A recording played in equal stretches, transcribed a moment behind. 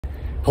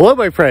Hello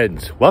my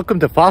friends, welcome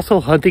to Fossil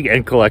Hunting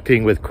and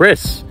Collecting with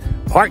Chris.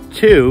 Part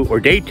 2 or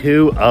day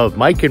 2 of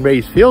Mike and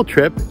Ray's field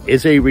trip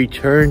is a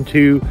return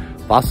to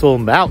Fossil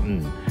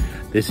Mountain.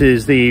 This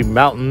is the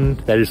mountain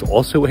that is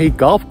also a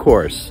golf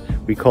course.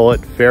 We call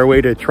it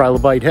Fairway to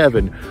Trilobite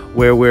Heaven,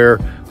 where we're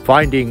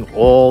finding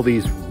all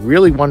these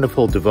really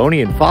wonderful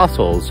Devonian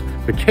fossils,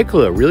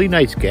 particularly really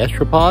nice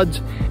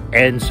gastropods,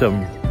 and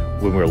some,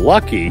 when we're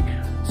lucky,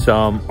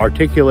 some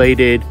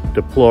articulated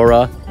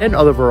Diplora and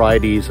other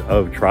varieties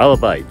of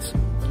trilobites.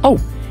 Oh,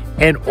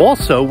 and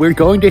also we're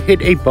going to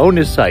hit a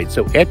bonus site.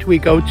 So after we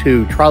go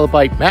to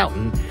Trilobite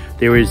Mountain,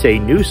 there is a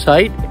new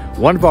site.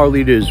 One of our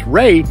leaders,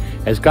 Ray,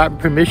 has gotten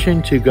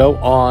permission to go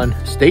on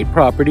state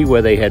property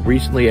where they had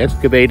recently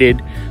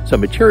excavated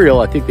some material.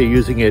 I think they're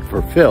using it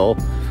for fill,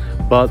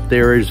 but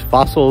there is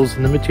fossils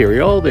in the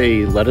material.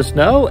 They let us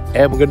know,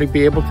 and we're going to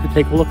be able to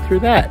take a look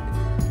through that.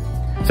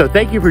 So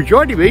thank you for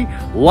joining me.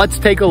 Let's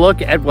take a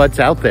look at what's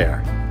out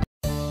there.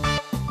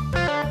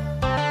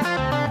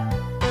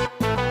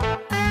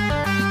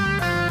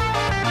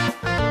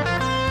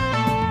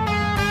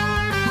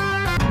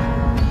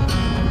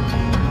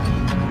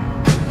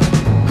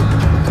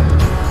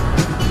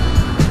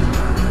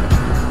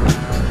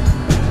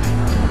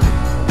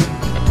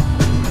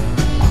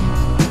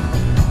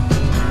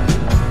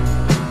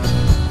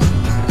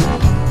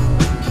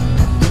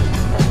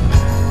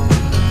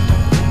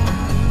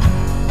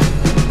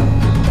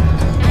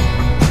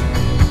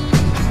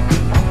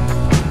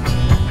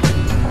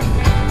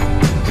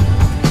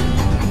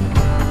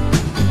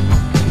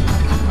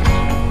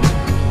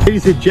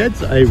 Ladies and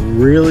gents, I'm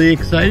really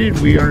excited.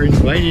 We are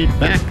invited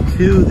back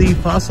to the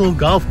Fossil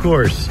Golf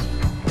Course.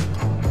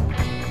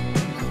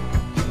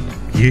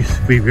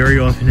 We very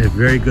often have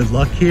very good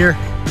luck here.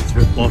 It's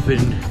often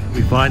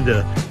we find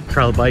the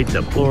Trilobite,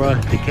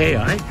 Diplora, decay,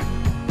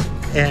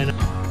 and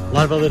a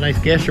lot of other nice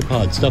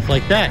gastropods, stuff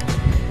like that.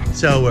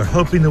 So we're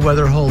hoping the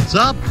weather holds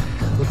up.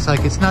 Looks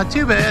like it's not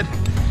too bad.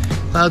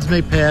 Clouds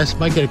may pass,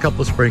 might get a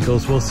couple of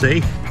sprinkles, we'll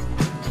see.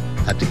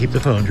 Have to keep the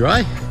phone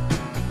dry.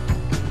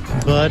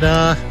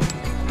 But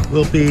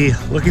we'll be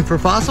looking for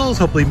fossils,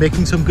 hopefully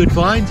making some good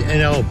finds,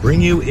 and I'll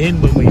bring you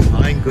in when we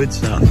find good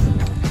stuff.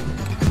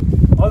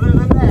 Other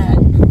than that,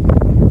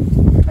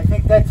 I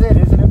think that's it,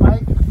 isn't it,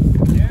 Mike?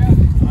 Yeah.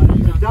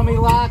 The dummy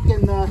lock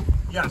and the...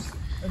 Yes,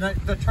 and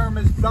the term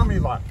is dummy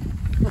lock.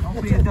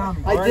 Don't be a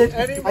dummy. I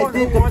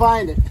did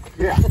define it.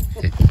 Yeah.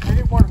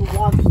 Anyone who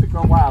wants to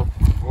go out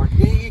or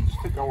needs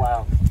to go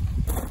out,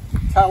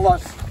 tell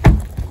us.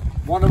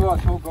 One of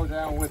us will go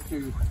down with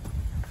you.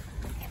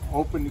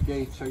 Open the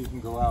gate so you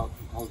can go out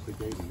and close the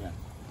gate again.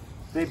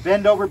 They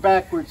bend over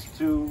backwards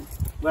to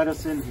let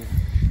us in here.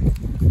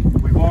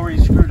 We've already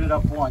screwed it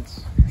up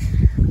once.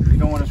 We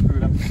don't want to screw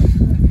it up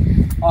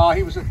again.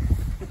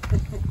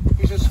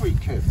 He's a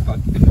sweet kid, but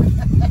you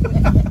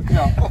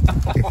know.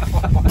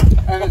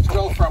 And his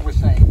girlfriend was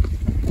saying,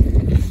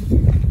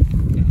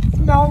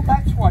 no,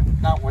 that's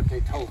not what they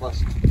told us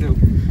to do.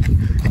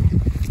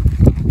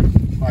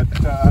 But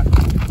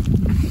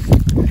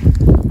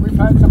we've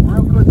had some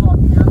real good luck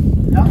here.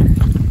 Yeah.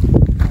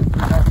 We've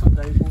had some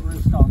days where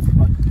we're stumped,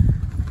 but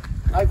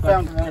I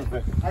found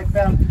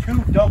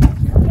two doubles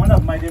here. One of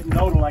them I didn't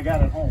know till I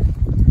got it home.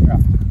 yeah.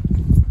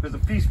 Because a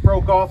piece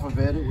broke off of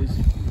it. It was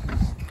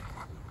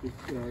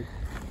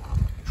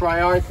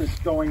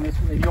Triarthus going this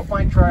way. You'll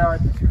find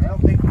Triarthus here. I don't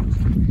think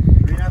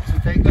green-ups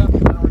and take-ups.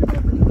 I don't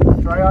remember.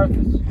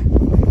 Triarthus,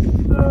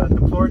 the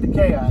Diplora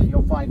decay,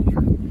 you'll find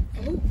here.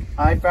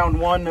 I found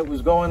one that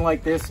was going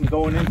like this and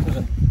going into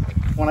the...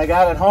 When I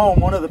got it home,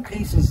 one of the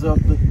pieces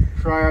of the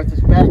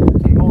Triarthus back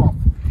came off.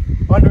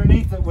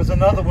 Underneath it was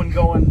another one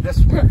going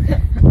this way.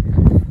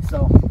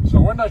 So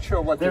we're not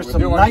sure what they were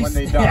doing nice, when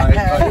they died.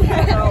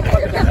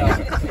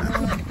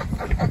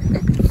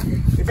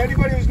 If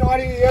anybody was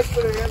naughty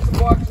yesterday, that's the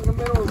box in the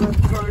middle of them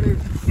trying to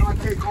not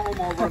take home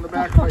over on the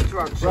back of my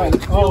truck. So right.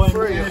 feel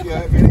free if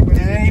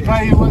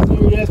anybody who went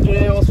through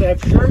yesterday also have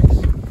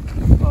shirts,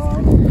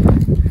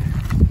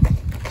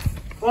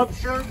 club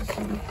shirts.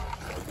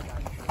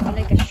 I'll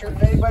make a shirt.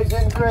 If anybody's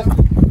interested,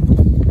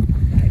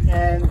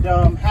 and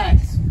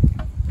hats.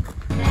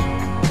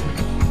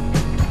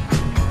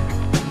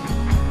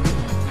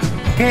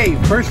 Okay,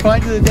 first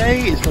find of the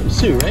day is from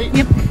Sue, right?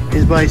 Yep.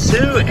 Is by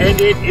Sue,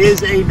 and it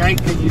is a nice.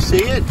 Can you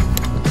see it?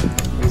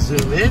 We'll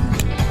zoom in.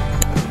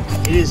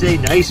 It is a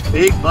nice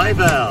big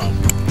bivalve.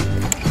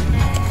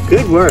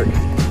 Good work.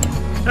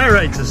 All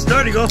right, so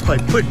starting off by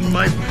putting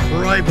my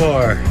pry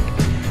bar,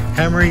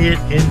 hammering it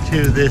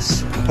into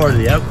this part of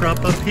the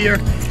outcrop up here.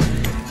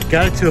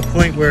 Got it to a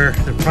point where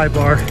the pry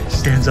bar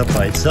stands up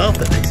by itself.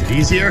 That makes it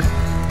easier.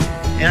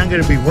 And I'm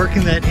going to be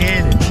working that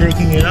in and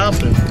shaking it up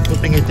and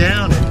flipping it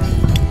down.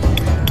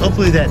 And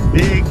hopefully that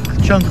big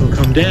chunk will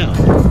come down.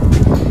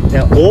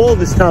 Now all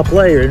this top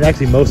layer, and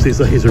actually most of these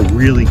layers are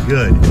really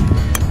good.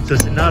 So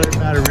it's not a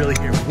matter really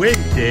here where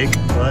you dig,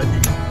 but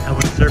how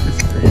much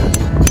surface area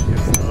you're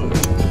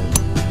exposed.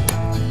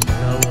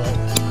 So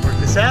we'll work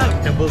this out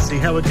and we'll see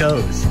how it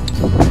goes.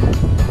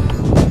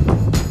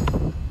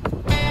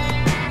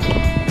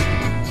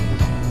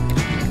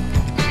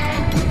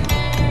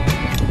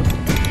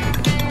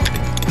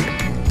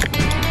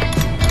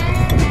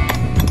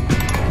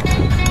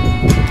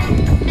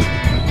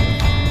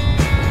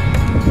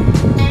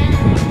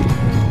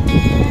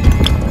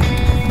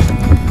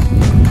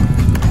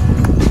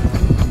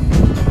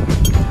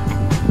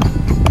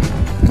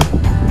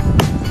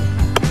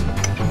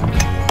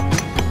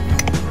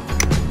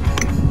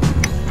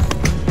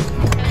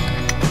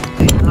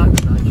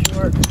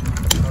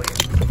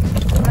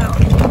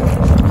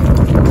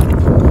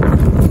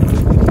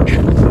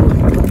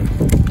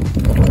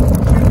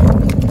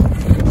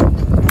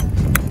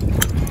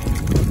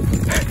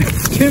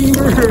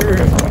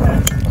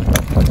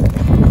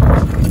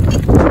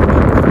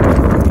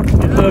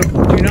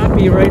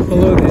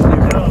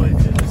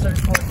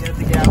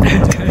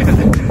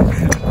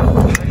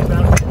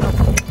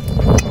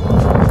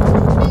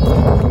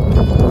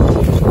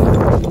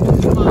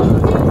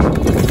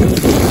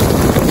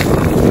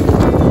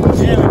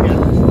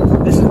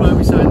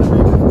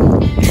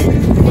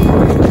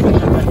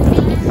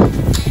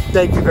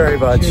 Thank you very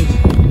much.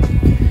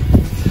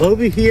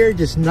 Over here,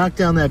 just knock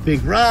down that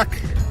big rock.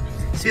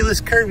 See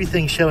this curvy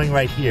thing showing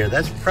right here?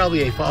 That's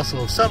probably a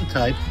fossil of some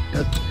type.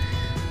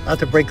 Not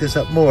to break this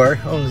up more.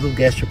 Oh, there's a little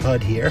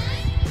gastropod here.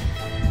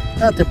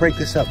 Not to break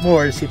this up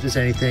more to see if there's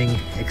anything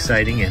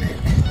exciting in it.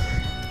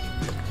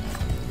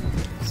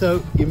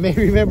 So you may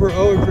remember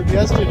Owen from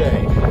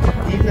yesterday.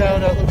 He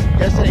found out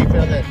yesterday. He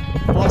found that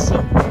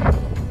awesome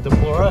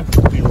Diplora.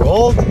 We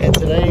rolled, and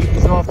today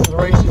he's off to the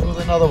races with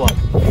another one.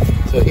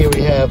 So here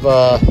we have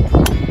the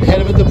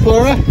head of a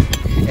Diplora,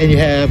 and you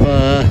have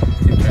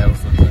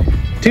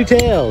two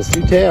tails.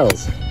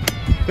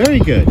 Very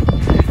good.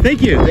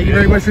 Thank you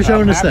very much for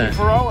showing us that.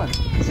 For Owen.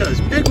 So this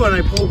big one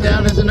I pulled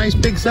down has a nice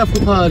big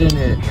cephalopod in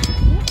it.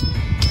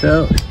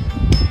 So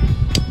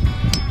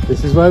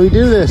this is why we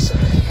do this.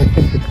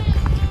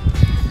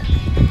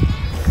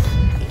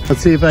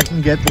 Let's see if I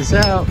can get this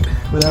out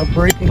without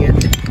breaking it.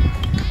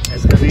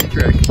 That's gonna be a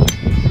trick.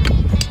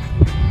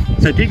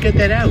 So I did get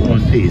that out in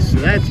one piece, so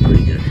that's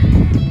pretty good. I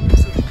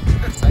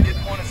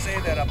didn't want to say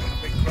that up in a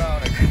big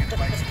crowd. I think it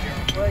might scare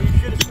him. Well, you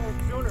should have sold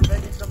sooner.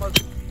 Maybe some other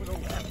people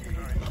would have.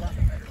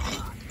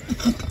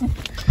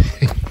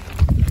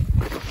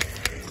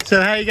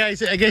 So how you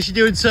guys, I guess you're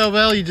doing so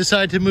well, you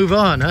decided to move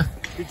on, huh?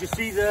 Did you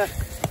see the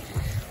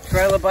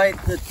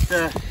Trilobite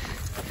that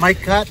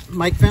Mike caught?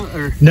 Mike found?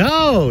 Or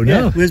No.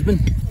 yeah, Lisbon?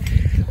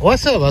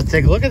 Awesome, let's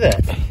take a look at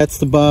that. That's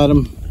the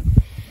bottom,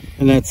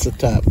 and that's the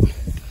top.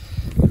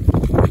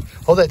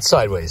 Hold that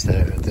sideways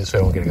there, this way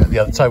I won't get it.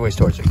 Yeah, sideways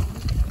towards you.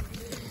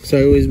 So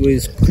it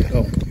was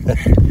oh.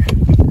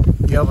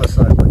 The other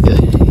side.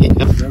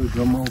 There we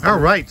go, Mo. All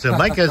right, so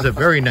Mike has a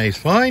very nice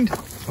find.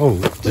 Oh, I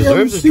haven't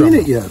deserves a seen drum.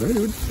 it yet. It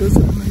does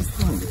have a nice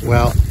find.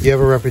 Well, you have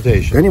a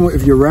reputation. Anyway,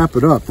 if you wrap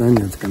it up, then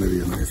it's going to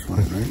be a nice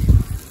find, right?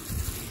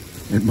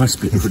 It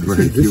must be if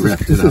you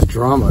wrapped it This is up.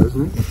 drama,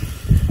 isn't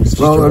it?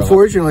 Well,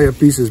 unfortunately, a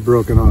piece is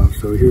broken off.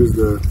 So here's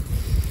the.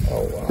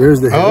 Oh, wow. There's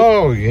the head.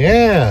 Oh,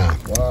 yeah.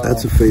 Wow.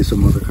 That's a face a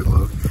mother could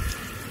love.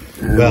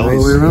 And Well, all the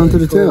way around to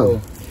the Cool.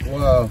 tail.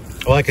 Wow.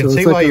 Well, I can So see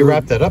it's like why a you little-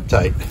 wrapped that up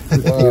tight. Yeah,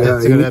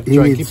 You're going to have to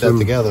try and keep that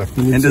together.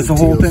 And does the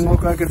whole thing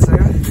look like it's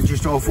there? It's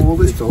just all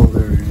folded? It's all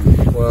there.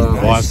 Yeah.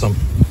 Wow. Awesome.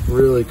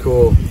 Really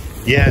cool.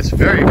 Yes,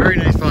 very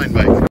nice find,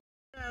 Mike.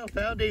 Now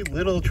found a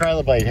little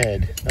trilobite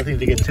head. Nothing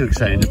to get too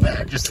excited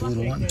about, just a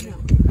little one.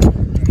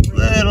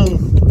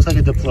 Looks like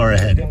a Diplora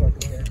head.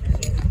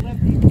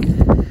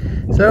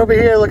 So over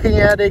here looking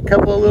at a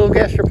couple of little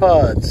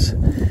gastropods.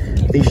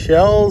 These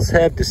shells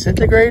have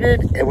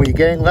disintegrated, and what you're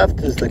getting left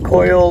is the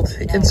coiled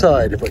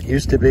inside of what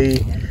used to be,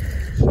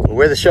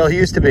 where the shell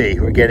used to be.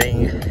 We're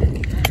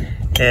getting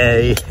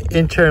a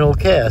internal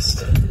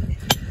cast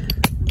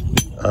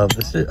of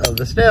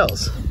the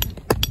snails.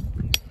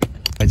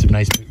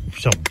 Find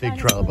some big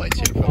trilobites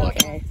here if we're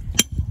lucky.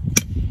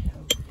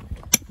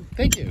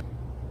 Thank you.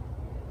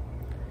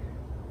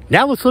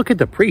 Now let's look at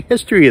the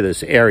prehistory of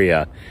this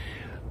area.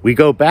 We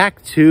go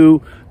back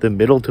to the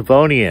Middle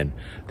Devonian.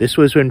 This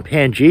was when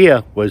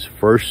Pangea was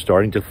first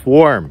starting to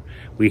form.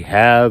 We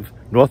have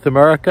North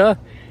America,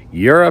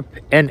 Europe,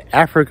 and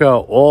Africa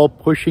all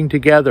pushing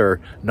together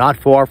not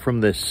far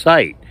from this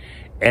site.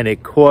 And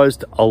it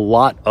caused a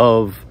lot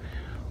of,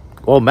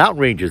 mountain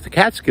ranges, the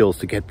Catskills,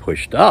 to get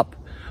pushed up.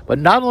 But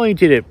not only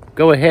did it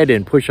go ahead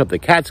and push up the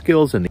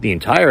Catskills and the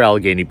entire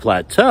Allegheny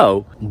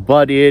Plateau,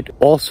 but it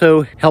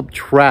also helped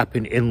trap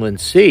an inland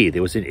sea.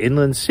 There was an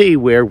inland sea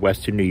where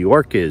western New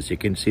York is. You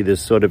can see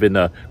this sort of in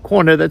the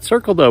corner that's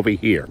circled over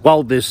here.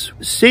 Well, this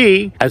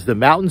sea, as the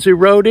mountains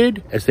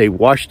eroded, as they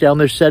washed down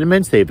their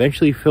sediments, they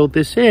eventually filled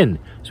this in.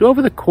 So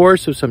over the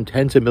course of some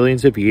tens of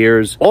millions of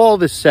years, all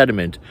this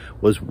sediment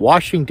was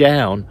washing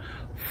down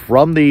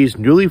from these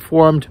newly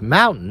formed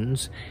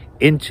mountains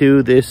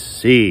into this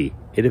sea.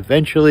 It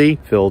eventually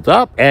filled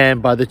up,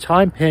 and by the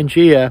time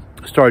Pangea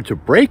started to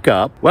break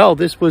up, well,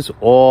 this was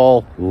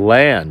all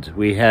land.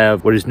 We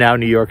have what is now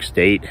New York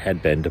State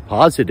had been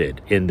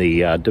deposited in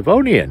the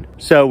Devonian.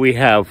 So we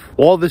have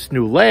all this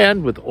new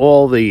land with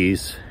all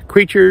these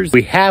creatures.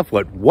 We have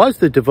what was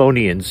the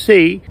Devonian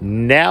Sea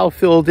now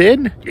filled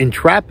in,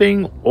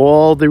 entrapping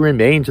all the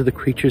remains of the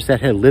creatures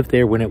that had lived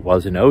there when it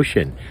was an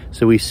ocean.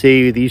 So we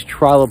see these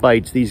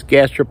trilobites, these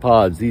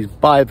gastropods, these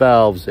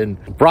bivalves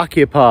and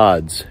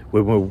brachiopods.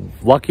 When we're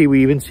lucky,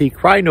 we even see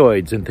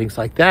crinoids and things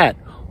like that,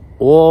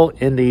 all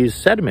in these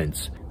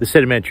sediments. The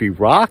sedimentary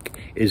rock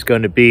is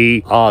going to be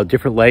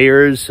different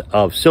layers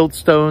of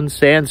siltstone,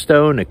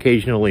 sandstone,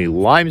 occasionally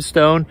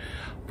limestone,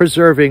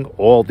 preserving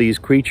all these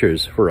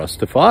creatures for us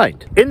to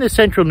find. In the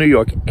central New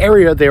York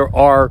area, there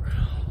are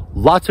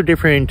lots of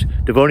different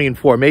Devonian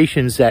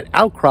formations that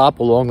outcrop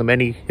along the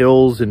many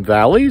hills and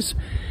valleys.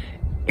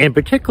 In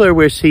particular,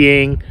 we're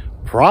seeing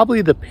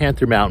probably the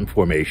Panther Mountain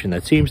Formation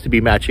that seems to be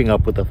matching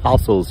up with the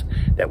fossils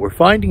that we're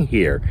finding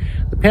here.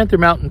 The Panther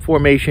Mountain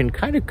Formation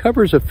kind of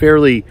covers a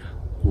fairly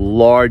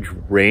large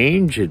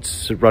range.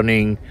 It's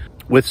running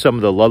with some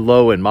of the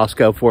Ludlow and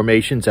Moscow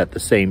formations at the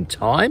same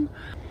time,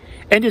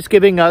 and it's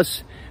giving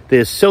us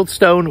this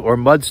siltstone or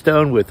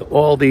mudstone with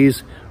all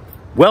these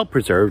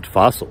well-preserved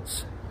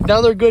fossils.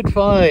 another good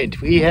find.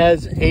 We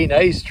has a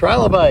nice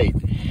trilobite.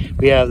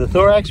 We have the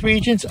thorax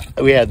regions,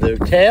 we have the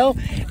tail.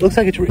 It looks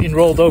like it's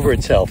enrolled over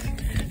itself. So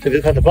if you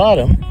look at the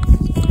bottom,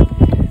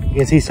 you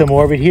can see some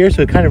more of it here,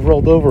 so it kind of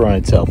rolled over on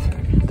itself.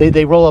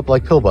 They roll up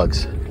like pill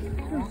bugs.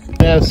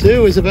 Now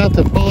Sue is about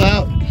to pull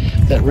out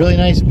that really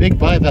nice big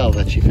bivalve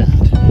that she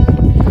found.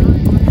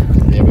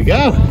 There we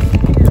go.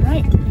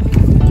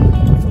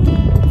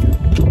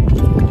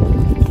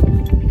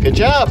 Good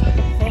job.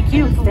 Thank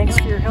you. Thanks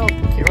for your help.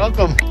 You're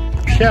welcome.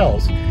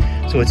 Shells.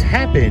 So what's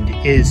happened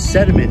is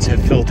sediments have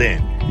filled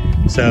in.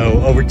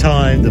 So over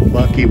time, the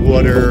mucky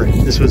water,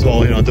 this was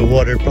all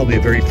underwater, probably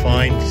a very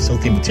fine,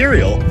 silty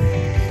material.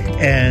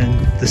 And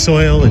the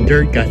soil and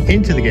dirt got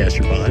into the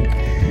gastropod.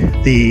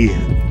 The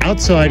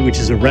outside, which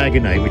is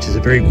aragonite, which is a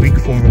very weak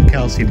form of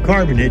calcium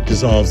carbonate,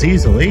 dissolves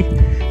easily.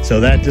 So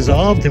that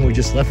dissolved, and we're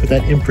just left with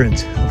that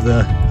imprint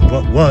of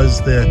what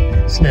was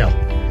the snail,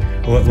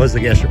 or what was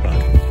the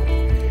gastropod.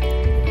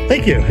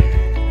 Thank you.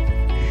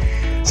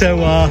 So,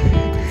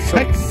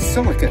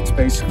 silicates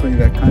basically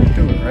that kind of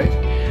do it, right?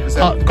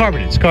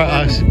 carbonates,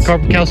 calcium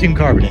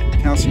carbonate.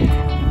 Calcium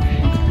carbonate.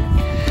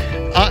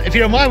 If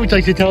you don't mind, would you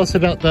like to tell us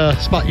about the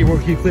spot you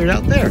cleared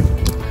out there?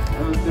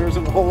 There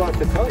isn't a whole lot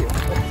to tell you.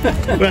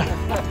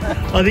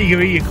 Well, I think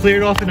you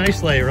cleared off a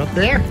nice layer up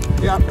there.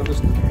 Yeah, I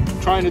was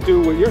trying to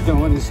do what you're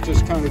doing, is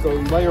just kind of go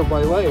layer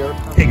by layer.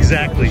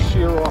 Exactly.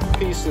 Shear off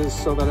pieces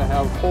so that I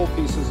have whole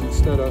pieces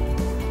instead of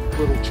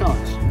little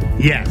chunks.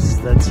 Yes,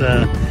 that's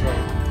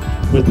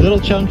with little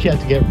chunks you have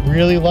to get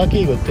really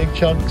lucky. With big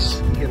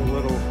chunks, Get a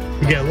little.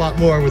 you get a lot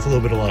more with a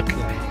little bit of luck.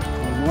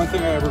 And one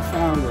thing I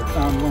found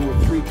one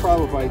with 3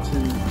 trilobites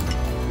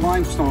in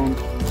limestone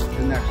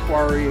in that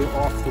quarry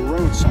off the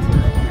road somewhere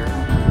up here. I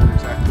don't remember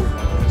exactly where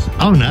that was.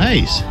 Oh,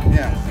 nice.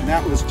 Yeah, and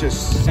that was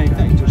just same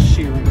thing, just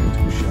shearing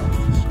into shells.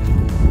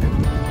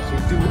 So you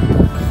do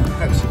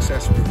have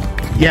success with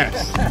it.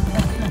 Yes.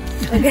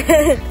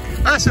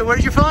 So what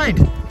did you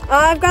find?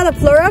 I've got a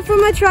pleura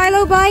from a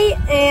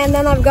trilobite, and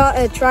then I've got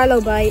a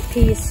trilobite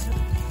piece.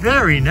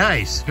 Very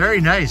nice, very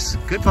nice.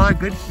 Good find,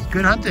 good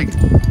hunting.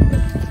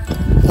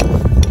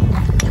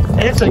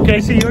 And so, can I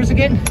see yours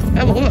again?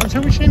 What's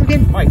your name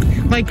again? Mike.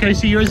 Mike, can I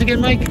see yours again,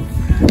 Mike?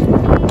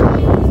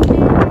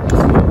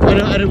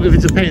 I don't, if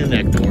it's a pain in the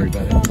neck, don't worry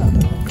about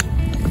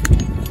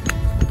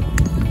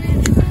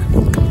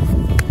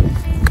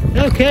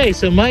it. Okay,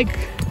 so Mike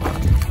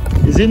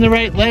is in the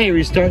right layer.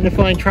 He's starting to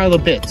find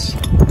trilobites.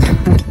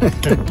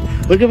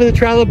 Looking for the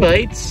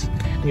trilobites.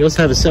 And you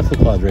also have a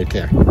cephalopod right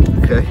there.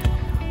 Okay.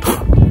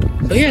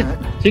 So yeah,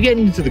 so you're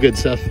getting into the good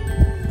stuff.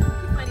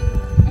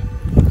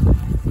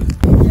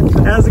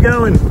 How's it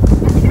going?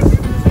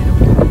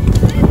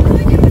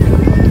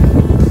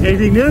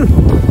 Anything new?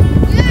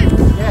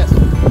 Yes.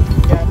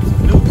 Got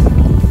some new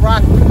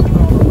rock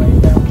thrown away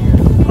down here.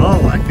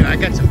 Oh, I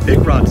got some big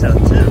rocks out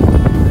too.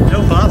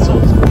 No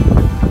fossils.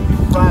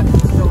 Rock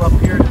still up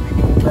here to be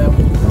moved out.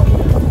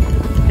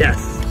 Yes.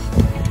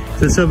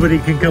 So somebody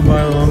can come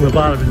by along the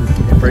bottom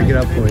and break it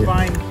up for you.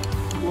 Find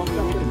what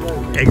comes to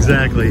go.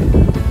 Exactly.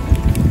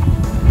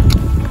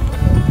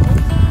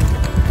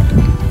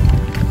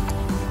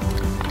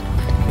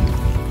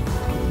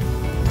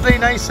 A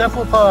nice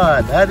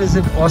cephalopod. That is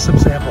an awesome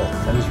sample.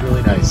 That is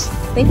really nice.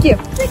 Thank you.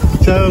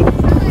 So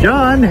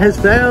John has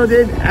found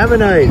an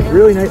ammonite.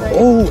 Really nice.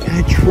 Oh,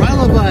 and a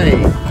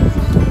trilobite.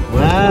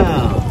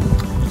 Wow.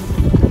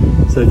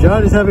 So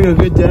John is having a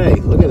good day.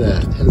 Look at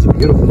that. That is a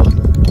beautiful one.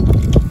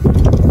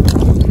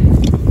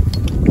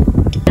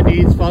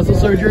 Needs fossil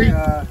surgery.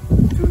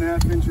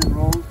 2.5 inch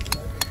enrolled.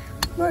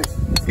 Nice.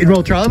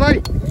 Enrolled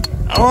trilobite.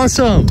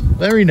 Awesome.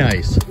 Very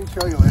nice. I'll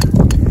show you later.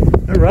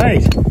 All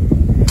right.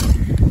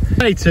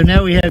 Right, so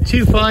now we have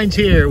 2 finds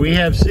here. We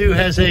have Sue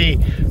has a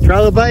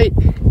trilobite,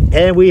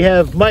 and we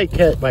have Mike,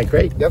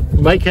 right? Yep.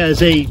 Mike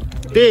has a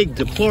big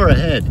Diplora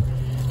head.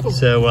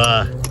 So,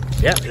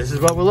 yeah, this is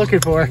what we're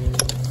looking for.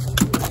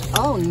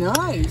 Oh,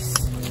 nice.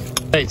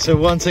 Right, so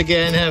once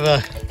again, have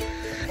a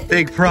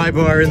big pry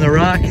bar in the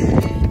rock,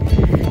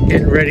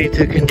 getting ready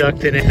to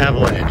conduct an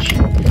avalanche.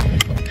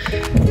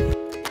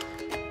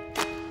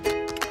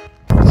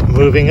 It's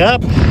moving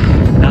up,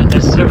 not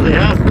necessarily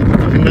up,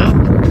 moving up.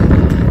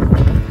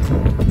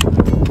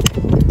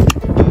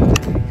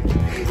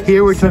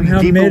 Here we're talking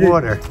deeper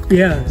water.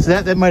 Yeah.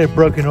 So that might have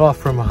broken off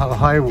from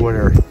high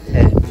water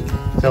and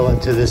fell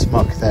into this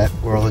muck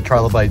where all the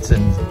trilobites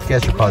and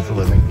gastropods are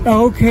living.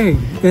 Oh, okay.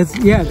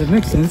 That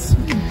makes sense.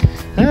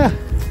 Ah,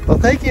 well,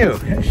 thank you.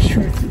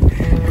 Sure.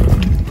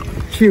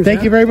 Cheers.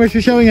 Thank you very much for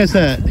showing us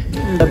that.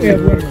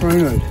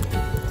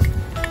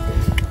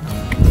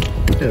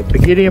 A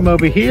Beginium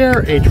over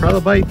here, a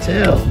trilobite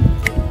tail.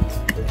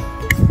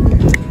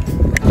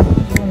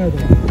 One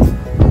other.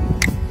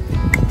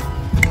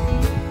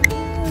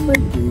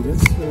 Might be.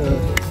 That's, yeah,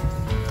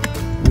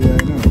 I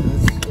know.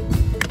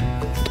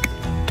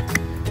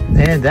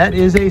 And that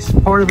is a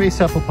part of a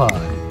cephalopod.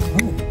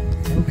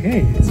 Oh,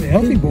 okay. It's a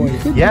healthy boy.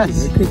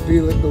 Yes. It could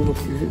be like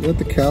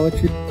the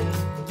calyx.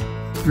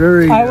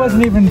 Very. I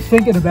wasn't even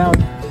thinking about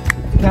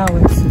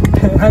calyx.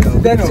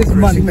 That's just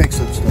money. He makes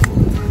up stuff.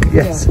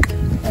 Yes.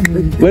 I I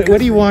mean, What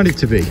do you want it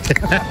to be?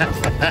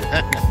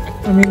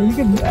 I mean, you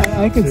could.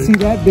 I could see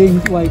that being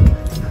like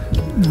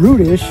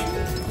rootish.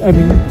 I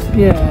mean,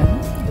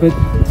 yeah, but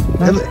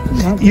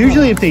not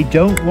Usually if they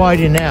don't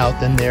widen out,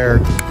 then they're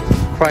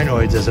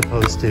crinoids as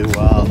opposed to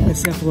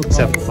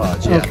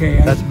cephalopods. Yeah.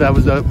 Okay, that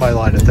was my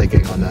line of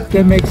thinking on that.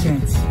 that makes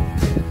sense.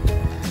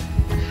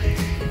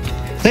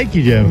 Thank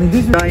you, Joe. I mean,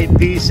 this is- Giant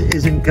piece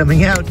isn't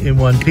coming out in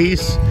one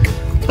piece,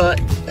 but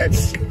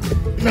that's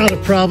not a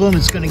problem.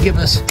 It's going to give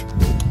us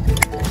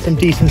some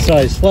decent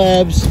sized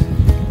slabs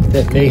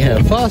that may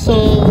have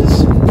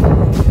fossils.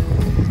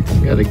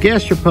 Got a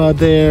gastropod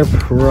there,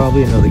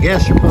 probably another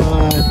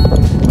gastropod,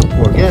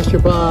 more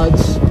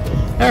gastropods.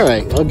 All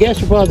right, well,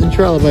 gastropods and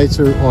trilobites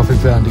are often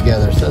found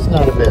together, so that's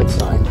not a bad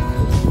sign.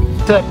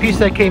 That piece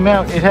that came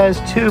out, it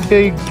has two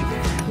big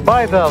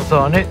bivalves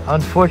on it.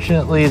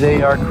 Unfortunately,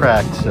 they are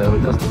cracked, so it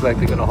doesn't look like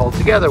they're going to hold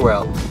together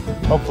well.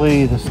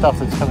 Hopefully, the stuff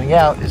that's coming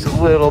out is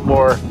a little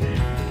more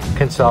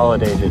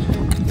consolidated.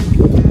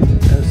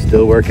 I'm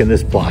still working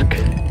this block.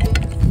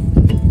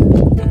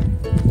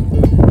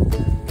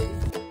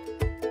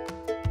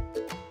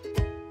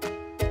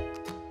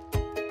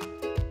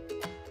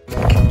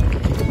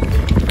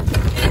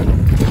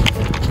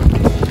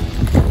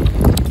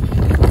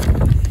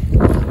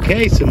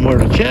 Okay, some more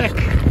to check.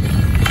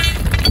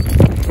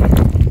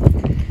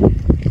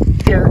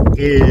 Here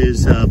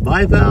is a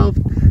bivalve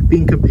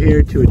being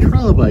compared to a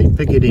trilobite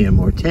pygidium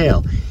or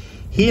tail.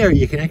 Here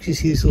you can actually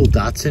see these little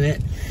dots in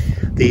it.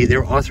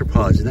 They're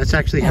arthropods, and that's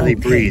actually how they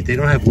breathe. They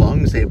don't have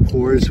lungs, they have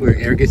pores where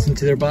air gets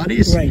into their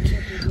bodies. right.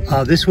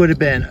 This would have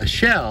been a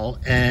shell,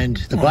 and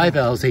the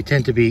bivalves, they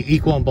tend to be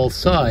equal on both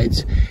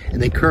sides,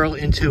 and they curl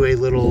into a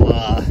little,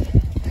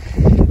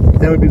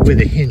 that would be where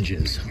the hinge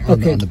is on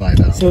the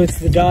bivalve. So it's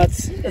the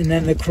dots and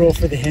then the curl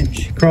for the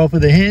hinge. Curl for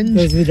the hinge.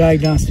 Those are the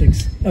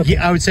diagnostics. Okay.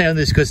 Yeah, I would say on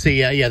this because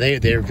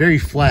they're very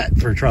flat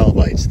for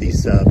trilobites.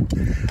 These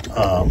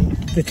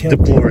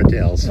Diplora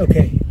tails.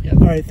 Okay. Yep.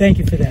 All right. Thank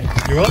you for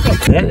that. You're welcome.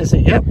 That is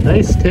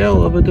nice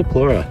tail of a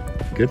Diplora.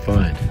 Good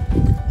find.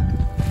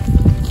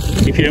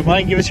 If you don't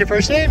mind, give us your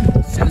first name.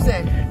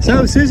 Susan.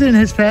 So Susan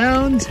has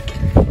found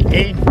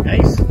a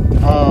nice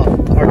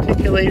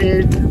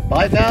articulated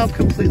bivalve,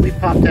 completely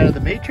popped out of the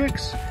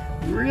matrix.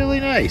 Really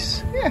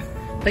nice. Yeah.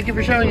 Thank you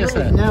for showing us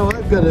that. Now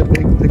I've got a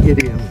big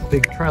pygidium,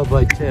 big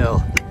trilobite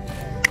tail.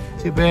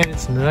 Too bad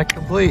it's not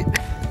complete.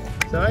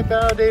 So I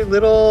found a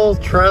little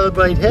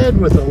trilobite head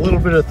with a little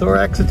bit of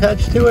thorax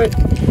attached to it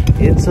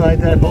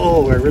inside that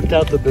hole where I ripped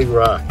out the big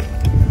rock.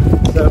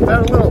 So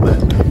about a little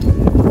bit.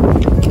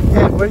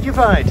 And what did you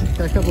find?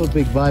 Got a couple of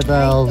big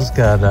bivalves,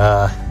 got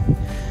a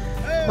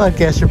lot of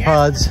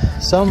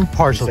gastropods, some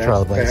partial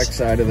trilobites. Back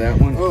side of that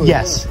one? Oh,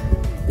 yes.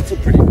 It's a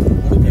pretty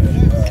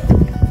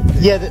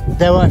Yeah,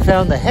 that when I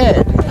found the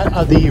head,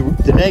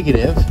 the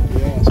negative,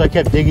 so I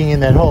kept digging in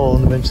that hole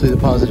and eventually the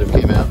positive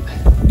came out.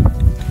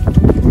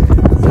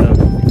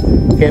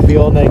 So, can't be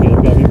all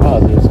negative, gotta be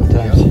positive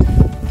sometimes.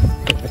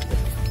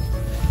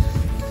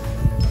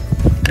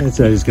 And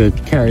so I just gotta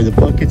carry the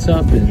buckets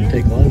up and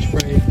take a lunch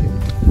break.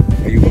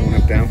 Are you going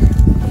up down?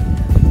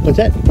 What's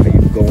that? Are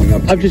you going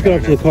up? I'm just going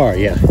up to the car,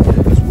 yeah.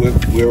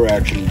 Because we're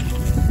actually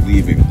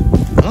leaving.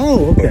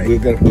 Oh, okay.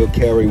 But we'll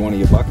carry one of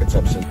your buckets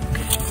up soon.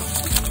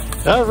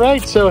 All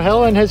right, so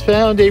Helen has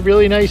found a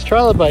really nice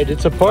trilobite.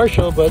 It's a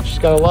partial, but she's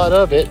got a lot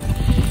of it.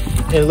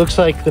 And it looks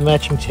like the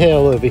matching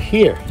tail over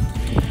here,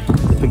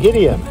 the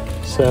pygidium.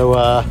 So,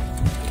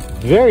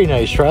 very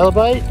nice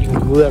trilobite. You can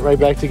glue that right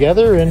back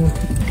together, and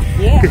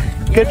Yeah.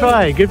 good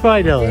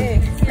find,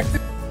 Helen.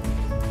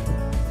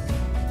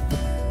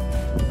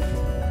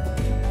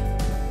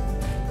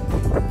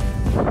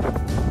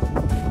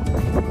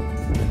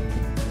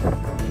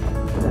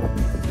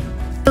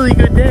 Really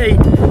good day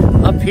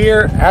up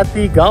here at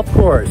the golf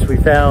course.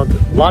 A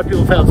lot of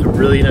people found some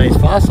really nice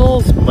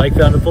fossils. Mike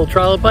found a full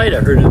trilobite. I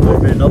heard there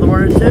might be another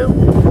one or two.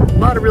 A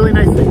lot of really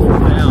nice things were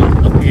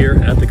found up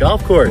here at the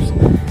golf course.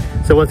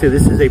 So once again,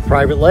 this is a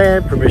private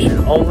land, permission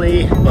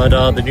only, but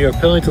the New York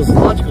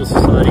Paleontological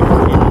Society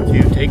was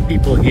able to take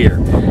people here.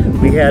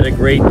 We had a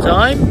great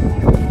time.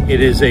 It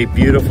is a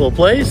beautiful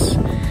place,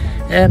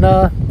 and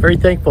very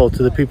thankful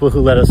to the people who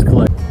let us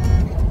collect.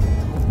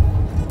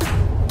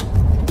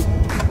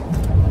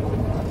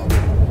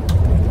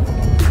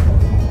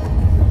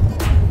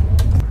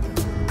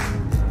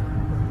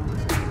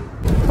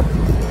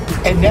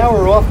 And now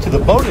we're off to the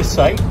bonus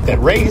site that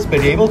Ray has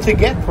been able to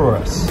get for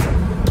us.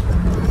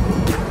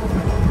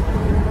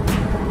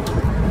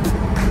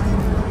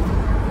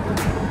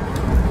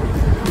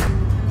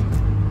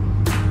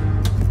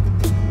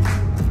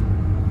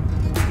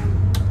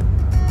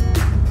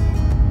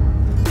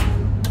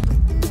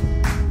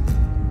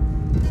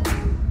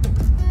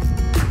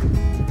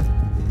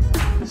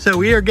 So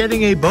we are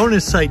getting a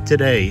bonus site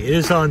today. It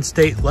is on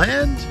state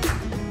land,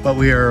 but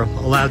we are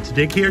allowed to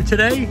dig here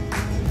today.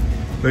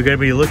 We're going to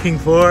be looking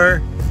for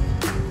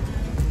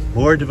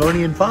more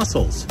Devonian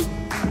fossils.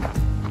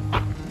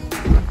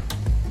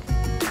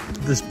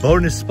 This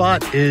bonus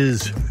spot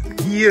is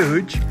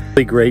huge.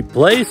 A great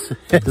place.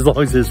 As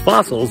long as there's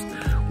fossils,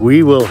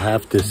 We will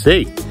have to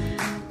see.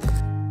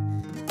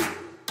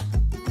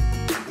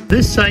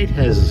 This site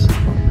has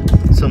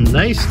some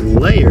nice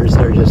layers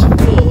that are just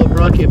full of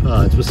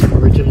brachiopods with some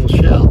original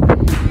shell.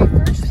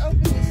 First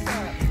open this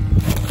up.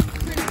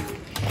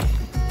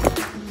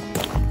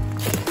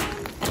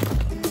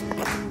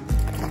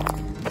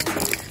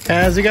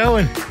 How's it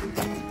going?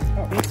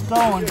 It's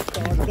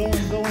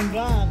going,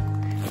 gone.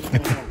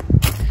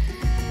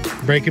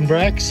 Breaking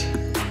bracks?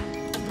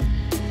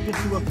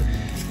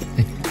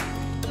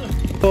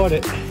 Caught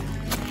it.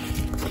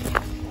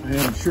 I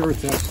am sure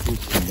it's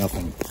absolutely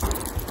nothing.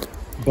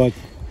 But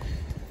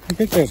I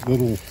think that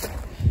little...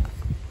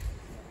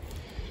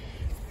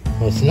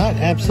 Well, it's not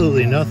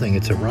absolutely nothing.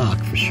 It's a rock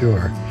for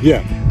sure.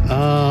 Yeah.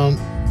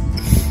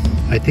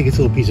 I think it's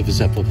a little piece of a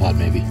cephalopod,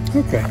 maybe.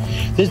 Okay.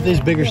 There's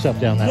bigger stuff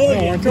down that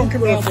way. No, I'm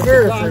talking about the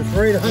surface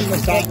right on the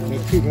top of the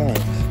 2 lines.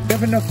 We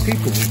have enough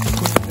people.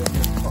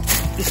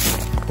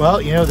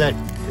 Well, you know that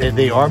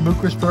they are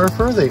Mucus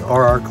spurifer. They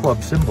are our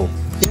club symbol.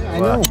 Yeah, I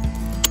know.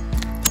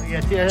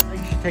 Yeah,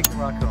 you should take the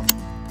rock home.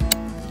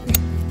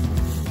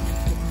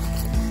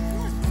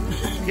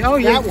 Oh,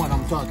 yeah. That one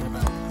I'm talking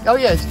about. Oh,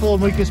 yeah, it's full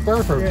of Mucus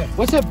spurifer. Yeah.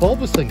 What's that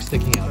bulbous thing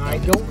sticking out? I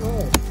don't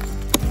know.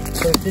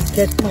 So it did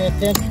catch my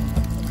attention.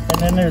 And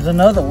then there's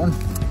another one.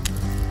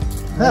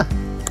 Huh.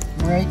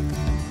 Right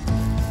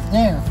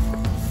there.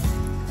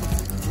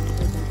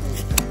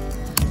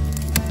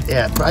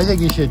 Yeah, I think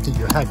you should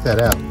hack that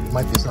out. It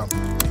might be something.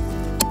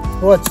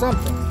 Well, it's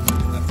something.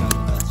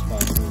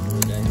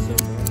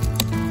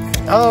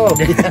 Oh,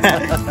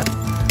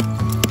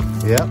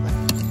 yep.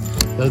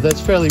 So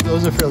those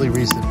are fairly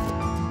recent.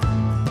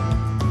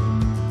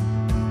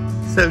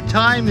 So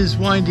time is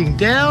winding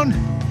down,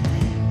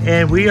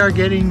 and we are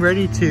getting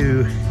ready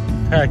to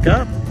pack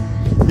up.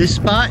 This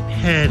spot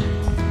had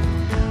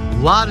a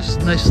lot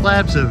of nice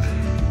slabs of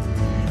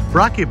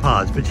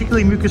brachiopods,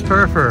 particularly Mucus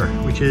spurifer,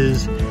 which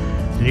is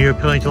the New York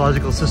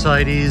Paleontological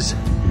Society's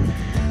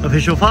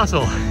official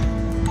fossil.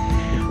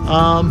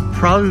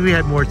 Probably if we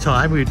had more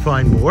time, we'd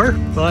find more,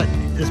 but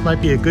this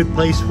might be a good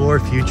place for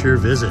future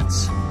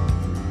visits.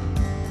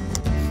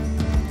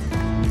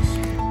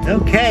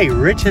 Okay,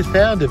 Rich has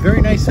found a very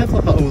nice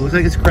cephalopod. Oh, it looks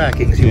like it's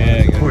cracking, so you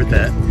want to support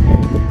that.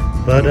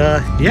 But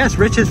yes,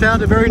 Rich has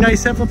found a very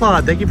nice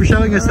cephalopod. Thank you for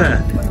showing us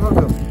that.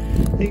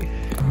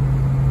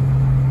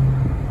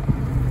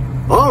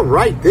 All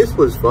right, this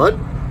was fun.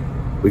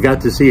 We got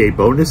to see a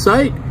bonus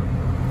site.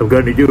 I'm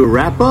going to do a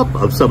wrap up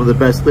of some of the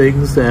best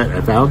things that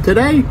I found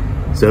today,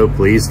 so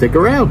please stick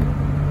around.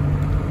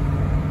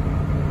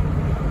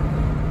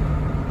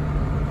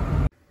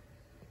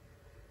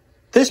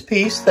 This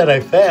piece that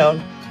I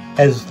found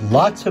has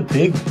lots of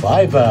big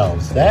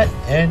bivalves. That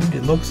and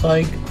it looks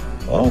like,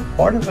 oh,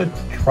 part of a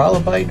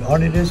trilobite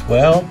on it as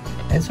well,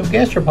 and some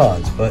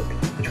gastropods. But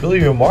what's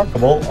really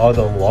remarkable are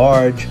the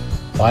large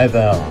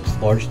bivalves,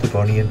 large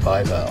Devonian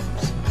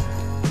bivalves.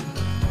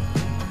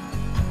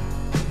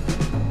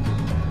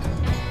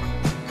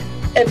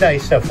 And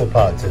nice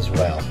cephalopods as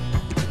well.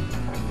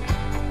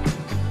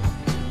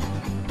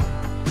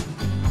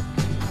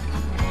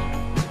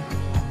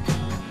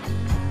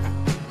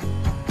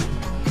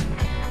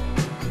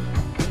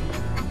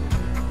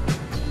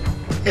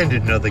 And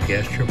another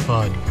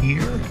gastropod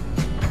here.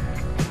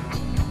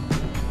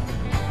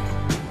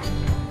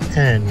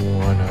 And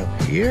one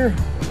up here.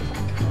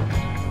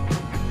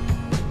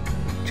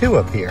 2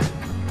 up here.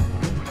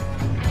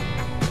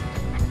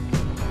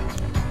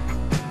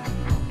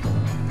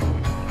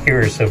 Here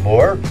are some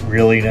more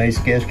really nice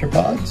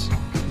gastropods.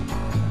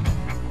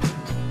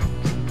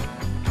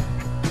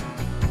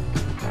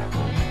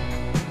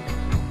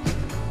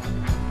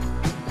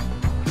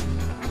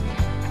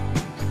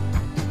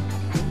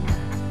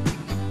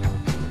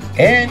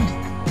 And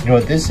you know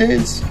what this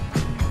is?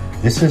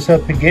 This is a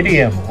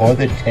pygidium, or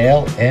the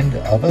tail end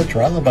of a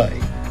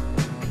trilobite.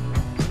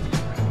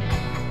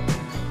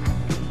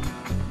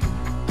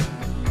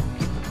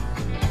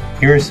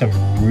 Here are some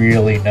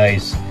really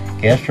nice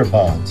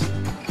gastropods.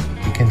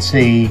 You can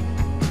see,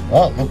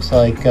 well, it looks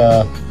like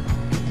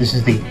this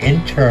is the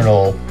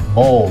internal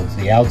molds.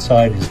 The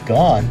outside is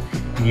gone,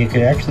 and you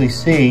can actually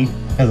see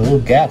a little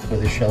gap where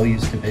the shell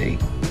used to be.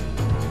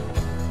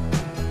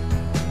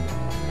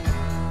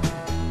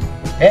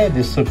 And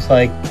this looks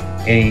like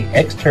a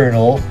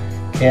external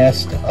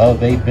cast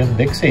of a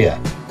Bimbixia.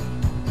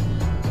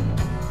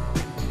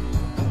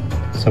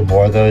 Some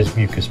more of those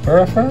Mucus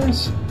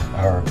spurifers,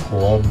 our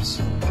club's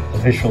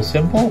official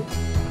symbol.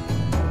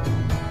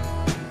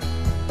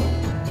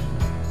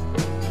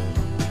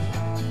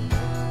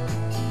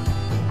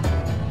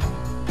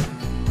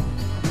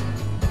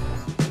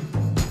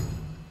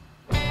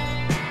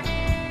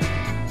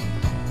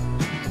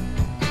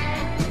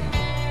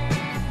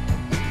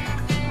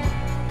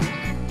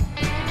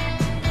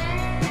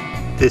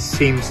 This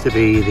seems to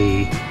be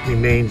the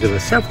remains of a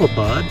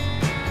cephalopod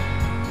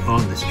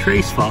on this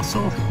trace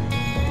fossil.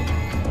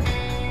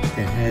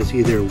 It has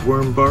either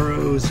worm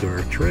burrows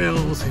or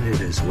trails in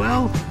it as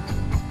well.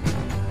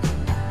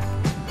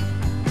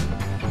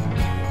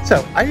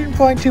 So I didn't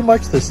find too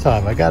much this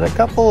time. I got a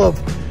couple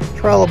of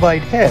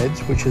trilobite heads,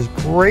 which is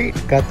great.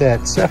 Got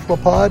that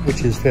cephalopod,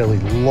 which is fairly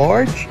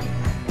large.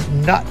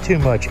 Not too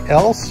much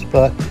else,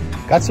 but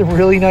got some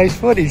really nice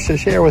footage to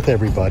share with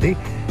everybody.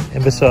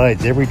 And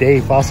besides,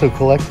 everyday fossil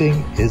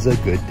collecting is a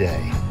good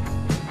day.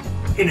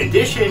 In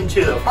addition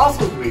to the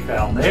fossils we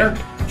found there,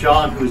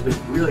 John, who's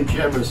been really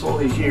generous all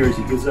these years,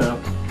 he gives out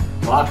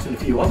rocks and a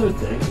few other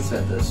things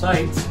at the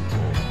sites.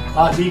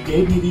 He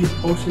gave me these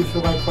posters for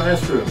my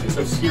classroom. It's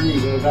a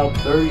series of about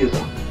 30 of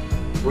them.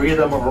 3 of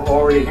them are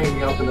already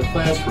hanging up in the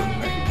classroom.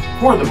 Actually,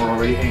 4 of them are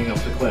already hanging up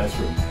in the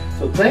classroom.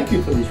 So thank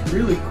you for these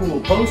really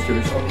cool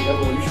posters on the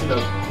evolution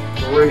of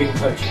meridian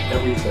touch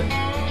everything.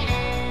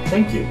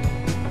 Thank you.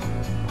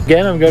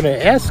 Again, I'm going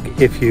to ask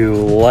if you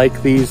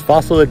like these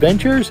fossil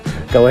adventures,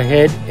 go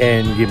ahead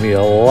and give me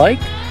a like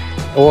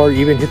or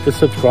even hit the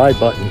subscribe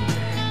button.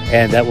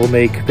 And that will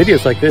make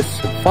videos like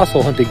this,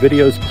 fossil hunting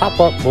videos, pop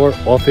up more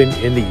often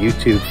in the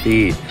YouTube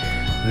feed.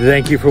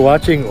 Thank you for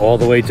watching all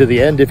the way to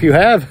the end if you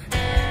have.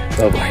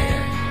 Bye-bye.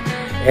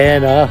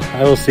 And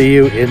I will see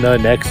you in the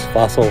next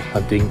fossil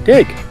hunting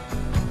dig.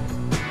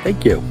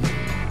 Thank you.